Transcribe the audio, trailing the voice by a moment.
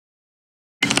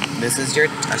This is your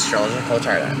astrological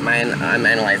chart. I'm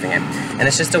analyzing it. And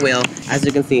it's just a wheel. As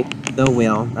you can see, the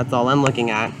wheel. That's all I'm looking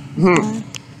at.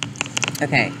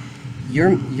 Okay.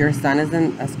 Your sun is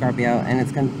in a Scorpio, and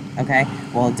it's okay.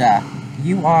 Well, duh.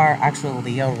 You are actually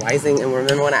Leo rising, and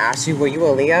remember when I asked you, were you a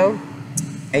Leo?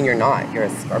 And you're not. You're a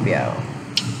Scorpio.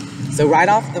 So right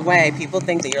off the way, people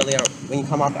think that you're a Leo when you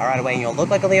come off right away, and you'll look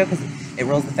like a Leo because it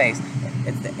rolls the face.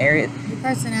 It's the area. Your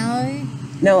personality?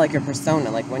 No, like your persona.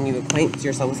 Like when you acquaint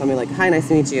yourself with somebody, like, hi, nice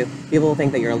to meet you. People will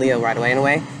think that you're a Leo right away in a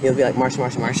way. You'll be like Marsha,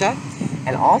 Marsha, Marsha.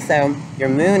 And also, your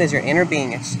moon is your inner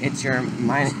being. It's your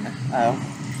mind.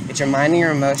 It's your mind and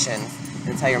your emotions. And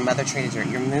it's how your mother treated you.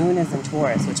 Your moon is in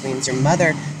Taurus, which means your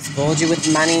mother spoiled you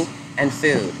with money and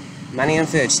food. Money and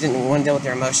food. She didn't want to deal with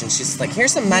your emotions. She's just like,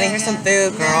 here's some money, here's some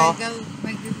food, girl.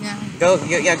 Go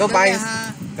buy.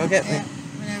 Go get.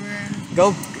 Whatever.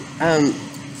 Go.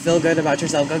 Feel good about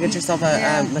yourself. Go get yourself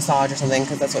a massage or something,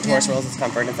 because that's what Taurus rules is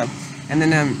comfort and stuff. And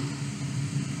then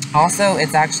also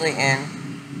it's actually in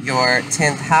your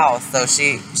 10th house, so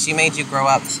she made you grow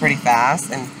up pretty fast,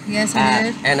 and yes, I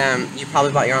did. And you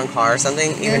probably bought your own car or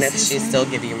something, even if she still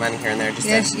give you money here and there, just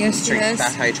to treat.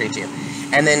 That's how you treat you.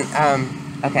 And then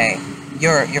okay,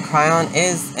 your Chiron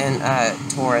is in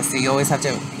Taurus, so you always have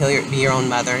to be your own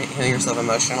mother, heal yourself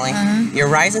emotionally. Your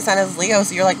rising sign is Leo,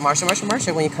 so you're like Marsha, Marsha,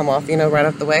 Marsha when you come off, right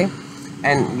off the way,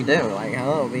 and you do like,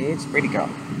 hello, bitch, pretty girl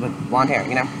with blonde hair,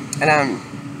 and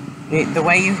the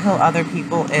way you heal other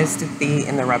people is to be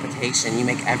in the reputation. You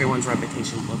make everyone's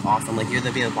reputation look awesome. Like you're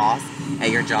the boss at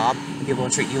your job, and people will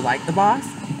treat you like the boss,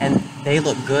 and they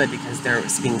look good because they're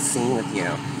being seen with you.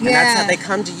 And that's how they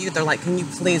come to you. They're like, can you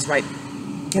please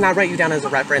can I write you down as a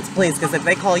reference, please? Because if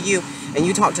they call you and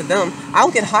you talk to them,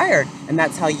 I'll get hired. And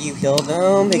that's how you heal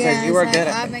them, because you are good at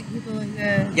it. I make people look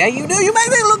good. Yeah, you do. You make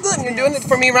me look good. And you're doing it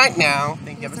for me right now.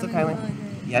 Thank you ever so kindly.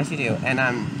 Yes, you do. And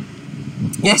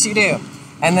yes, you do.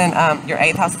 And then your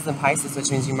 8th house is in Pisces,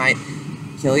 which means you might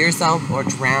kill yourself or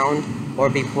drown or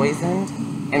be poisoned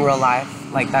in real life.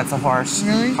 Like, that's a harsh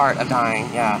part of dying.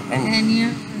 Yeah. And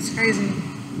yeah, it's crazy.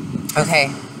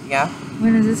 Okay. Yeah.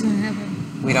 When is this going to happen?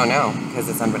 We don't know, because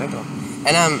it's unpredictable.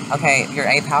 And okay, your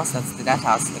 8th house, that's the death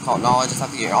house. They call it knowledge and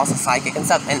stuff. You're also psychic and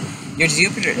stuff. And your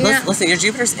Jupiter, listen, your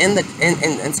Jupiter's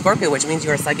in Scorpio, which means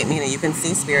you're a psychic, meaning you can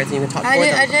see spirits and you can talk to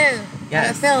them. I do. Yes.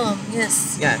 I feel them.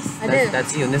 Yes. Yes. I do.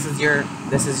 That's you. And this is your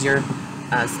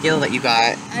skill that you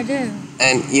got. I do.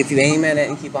 And if you aim at it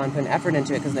and keep on putting effort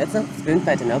into it, because it's not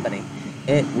spoon-fed to nobody,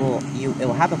 it will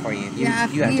happen for you. I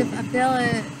feel it. You have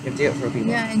to do it for people.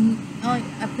 Yeah, and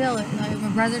I feel it. Like my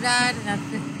brother died, and I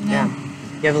feel, Yeah.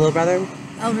 You have a little brother?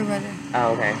 Older brother.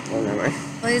 Oh, okay. Well, never mind.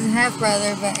 Well, he's a half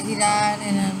brother, but he died,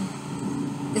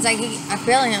 and it's like I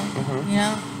feel him.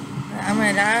 I'm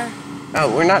gonna die.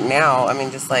 Oh, we're not now. I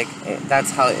mean, just like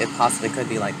that's how it possibly could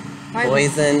be, like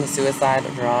poison, suicide,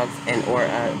 drugs, or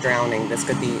drowning. This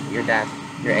could be your death,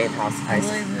 your 8th house. I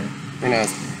believe it. Who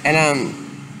knows? And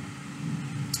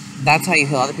that's how you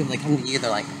heal other people. They come to you.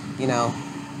 They're like,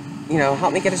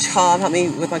 help me get a job, help me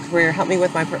with my career, help me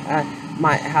with my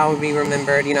how to be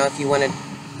remembered. If you wanted,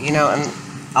 and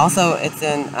also it's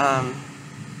in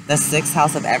the 6th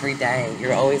house of every day.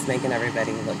 You're always making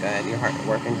everybody look good. You're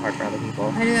working hard for other people.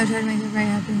 I do. I try to make everybody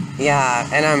happy. Yeah,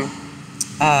 and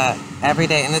every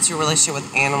day, and that's your relationship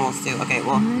with animals too. Okay,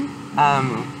 well,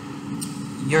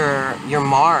 your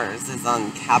Mars is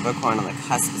on Capricorn on the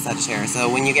cusp of Sagittarius. So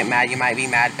when you get mad, you might be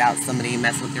mad about somebody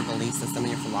messing with your belief system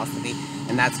and your philosophy,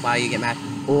 and that's why you get mad.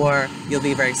 Or you'll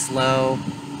be very slow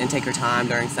and take your time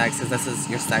during sex, because this is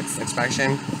your sex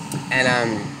expression,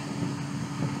 and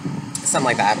something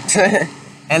like that.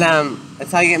 And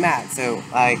that's how you get mad. So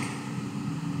like,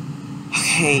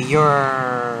 okay,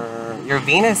 your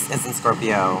Venus is in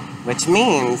Scorpio, which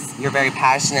means you're very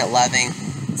passionate, loving,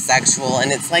 sexual,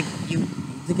 and it's like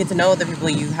to get to know other people,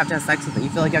 you have to have sex with them. You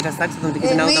feel like you have to have sex with them to get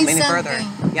to know them any further.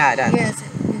 Yeah, it does. Yes,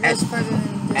 it goes further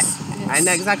than this. I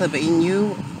know, exactly, but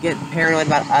you get paranoid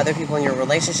about other people in your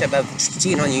relationship of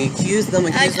cheating on you. You accuse them.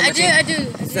 I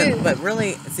do. But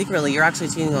really, secretly, you're actually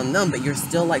cheating on them, but you're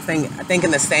still like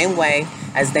thinking the same way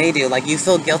as they do. Like, you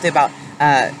feel guilty about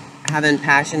having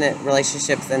passionate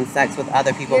relationships and sex with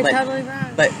other people. You're totally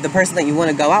right. But the person that you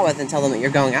want to go out with and tell them that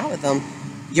you're going out with them,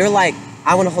 you're like,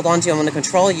 I want to hold on to you, I'm going to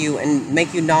control you and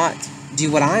make you not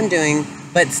do what I'm doing,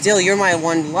 but still, you're my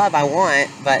one love I want.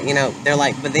 But, they're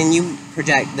like, but then you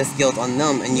project this guilt on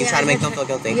them, and you try to make them feel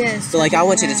guilty. Yes, so, like, I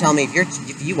want you to tell me,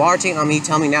 if you are cheating on me,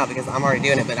 tell me now, because I'm already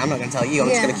doing it, but I'm not going to tell you. I'm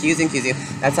just going to accuse you.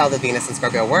 That's how the Venus and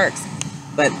Scorpio works.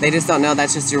 But they just don't know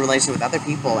that's just your relation with other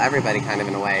people, everybody kind of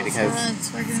in a way, because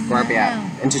Scorpio,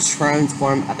 and to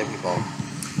transform other people.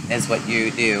 is what you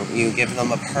do. You give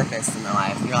them a purpose in their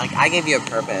life. You're like, I gave you a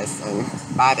purpose, and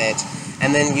bye, bitch.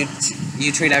 And then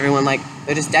you treat everyone like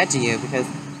they're just dead to you because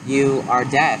you are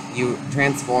death. You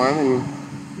transform, and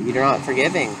you're not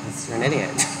forgiving because you're an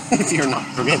idiot. If you're not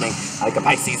forgiving, like a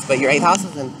Pisces, but your 8th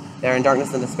houses and they're in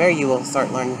darkness and despair, you will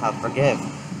start learning how to forgive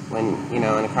when, you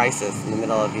know, in a crisis in the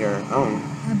middle of your own.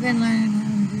 I've been learning how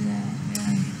to do that,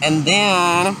 yeah. And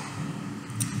then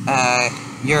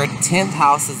your 10th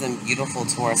house is in beautiful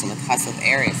Taurus on the cusp of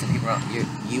Aries. So people are,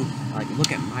 you like,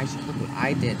 look at my shit, look what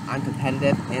I did. I'm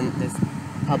competitive in this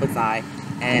public's eye,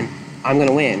 and I'm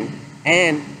gonna win.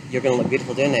 And you're gonna look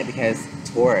beautiful doing it because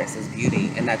Taurus is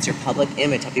beauty, and that's your public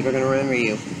image. How people are gonna remember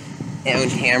you. And on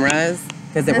cameras,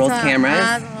 because it rolls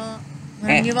cameras.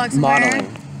 When you walk modeling.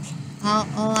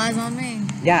 All eyes on me.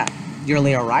 Yeah, you're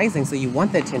Leo rising, so you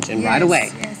want the attention right away,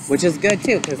 which is good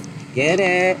too, because get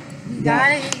it. You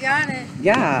got it. You got it.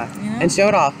 Yeah, you know? And show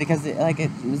it off because it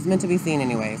was meant to be seen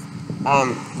anyways.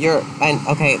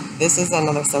 Okay, this is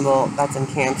another symbol that's in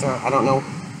Cancer. I don't know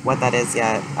what that is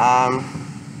yet.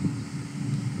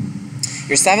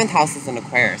 Your 7th house is in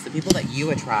Aquarius. The people that you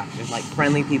attract, there's like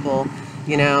friendly people,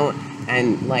 you know,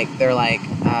 and like they're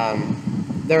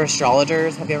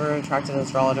astrologers. Have you ever attracted an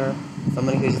astrologer?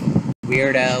 Somebody who's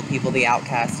weirdo, people, the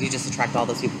outcasts. You just attract all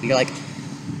those people. You're like,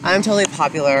 I'm totally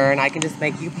popular, and I can just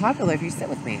make you popular if you sit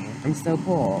with me. I'm so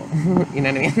cool. You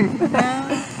know what I mean? No,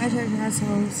 I attract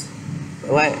assholes.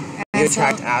 What? You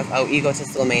attract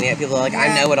egotistical mania. People are like,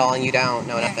 I know it all, and you don't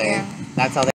know nothing. Yeah.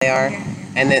 That's how they are. Yeah.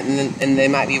 And they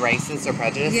might be racist or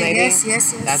prejudiced, maybe.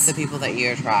 Yes. That's the people that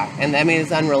you attract. And I mean,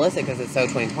 it's unrealistic because it's so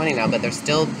 2020 now, but there's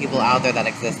still people out there that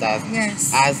exist as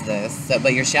this. So,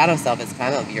 but your shadow self is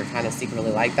you're kind of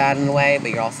secretly like that in a way,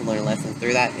 but you're also learning lessons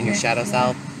through that in your shadow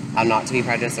self. Not to be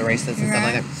prejudiced or racist and stuff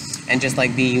like that. And just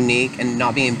like be unique and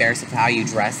not be embarrassed of how you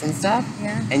dress and stuff.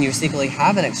 Yeah. And you secretly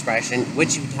have an expression,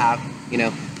 which you have, you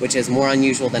know, which is more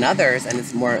unusual than others, and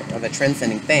it's more of a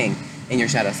trend-setting thing in your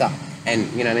shadow self. And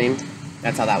you know what I mean?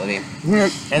 That's how that would be.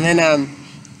 And then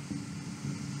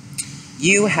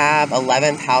you have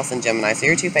 11th house in Gemini, so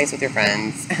you're two-faced with your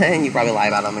friends, and you probably lie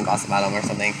about them and gossip about them or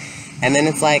something. And then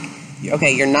it's like,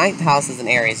 okay, your 9th house is in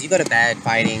Aries. You go to bed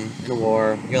fighting in a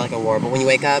war. You're like a war, but when you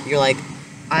wake up, you're like,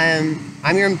 I'm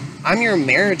your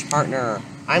marriage partner.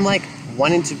 I'm like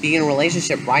wanting to be in a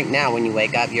relationship right now. When you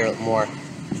wake up, you're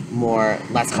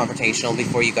less confrontational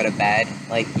before you go to bed.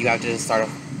 Like you have to just start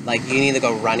like you need to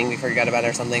go running before you go to bed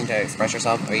or something to express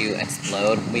yourself, or you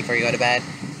explode before you go to bed.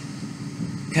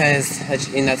 Because that's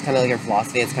kind of like your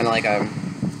philosophy. It's kind of like a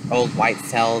old white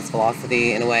cells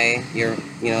philosophy in a way.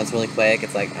 It's really quick.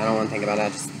 It's like, I don't want to think about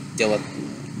it. Just deal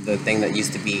with the thing that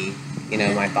used to be,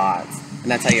 my thoughts. And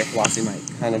that's how your philosophy might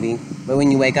kind of be. But when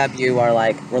you wake up, you are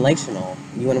like relational.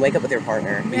 You want to wake up with your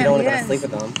partner, but you don't want to go to sleep with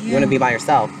them. You want to be by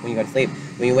yourself when you go to sleep.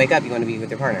 When you wake up, you want to be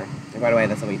with your partner. And right away,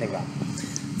 that's what you think about.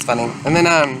 It's funny.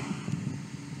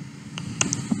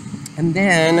 And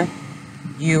then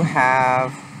you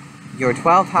have your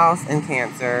 12th house in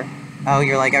Cancer. Oh,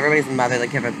 you're like everybody's mother,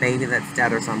 like you have a baby that's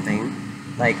dead or something,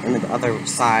 like in the other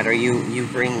side, or you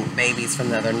bring babies from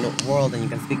the other world and you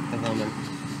can speak to them and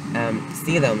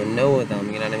see them and know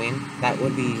them, you know what I mean? That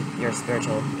would be your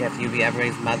spiritual gift. You'd be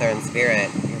everybody's mother in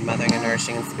spirit. You're mothering and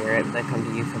nourishing in spirit. They come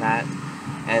to you for that,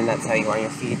 and that's how you are on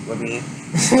your feet would be.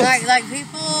 like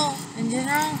people in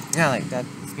general? Yeah, like dead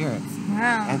spirits.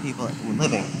 Wow. And people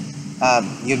living.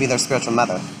 You'd be their spiritual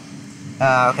mother.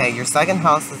 Okay, your 2nd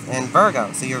house is in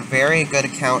Virgo, so you're very good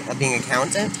at being an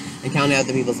accountant and counting out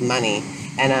the people's money.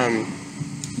 And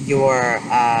your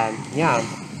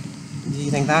do you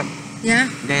think that? Yeah.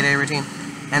 Day-to-day routine.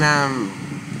 And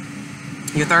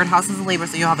your 3rd house is in Libra,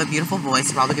 so you'll have a beautiful voice.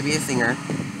 You probably could be a singer.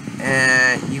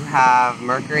 You have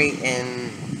Mercury in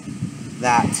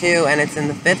that too, and it's in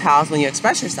the 5th house when you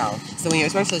express yourself. So when you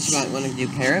express yourself, you might want to do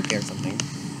karaoke or something.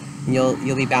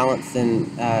 You'll be balanced in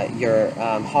your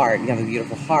heart. You have a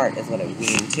beautiful heart is what it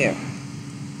means too.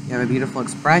 You have a beautiful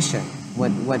expression.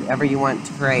 Whatever you want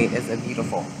to create is a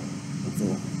beautiful. Let's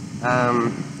see.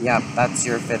 That's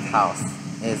your 5th house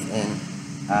is in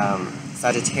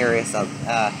Sagittarius.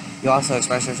 You also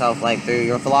express yourself like through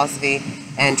your philosophy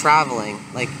and traveling,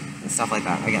 like stuff like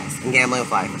that, I guess, and gambling with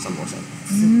life or some bullshit.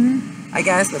 Mm-hmm. I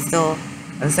guess, but still,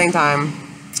 at the same time,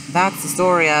 that's the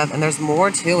story of, and there's more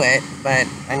to it, but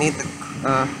I need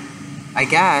I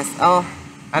guess,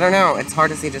 I don't know, it's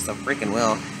hard to see just a freaking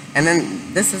wheel. And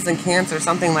then this is in Cancer,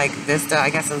 something like Vista, I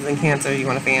guess is in Cancer, you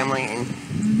want a family, and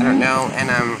I don't know, and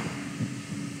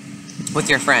with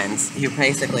your friends, you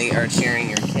basically are sharing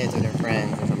your kids with your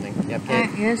friends or something. You have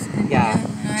kids? Yes. Yeah.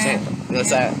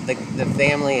 The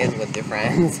family is with your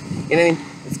friends. You know what I mean?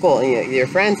 It's cool. And your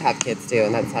friends have kids too,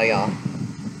 and that's how y'all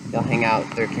hang out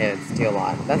with their kids too a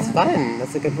lot. That's fun.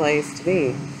 That's a good place to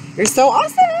be. You're so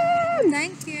awesome.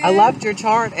 Thank you. I loved your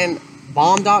chart and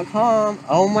bomb.com.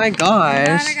 Oh my gosh. I'm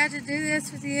glad I got to do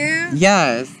this with you.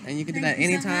 Yes, and you can do that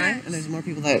Thank you so anytime. much. And there's more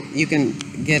people that you can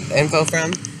get info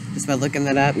from just by looking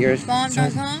that up. Yours.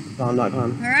 Bomb.com?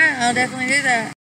 Bomb.com. All right, I'll definitely do that.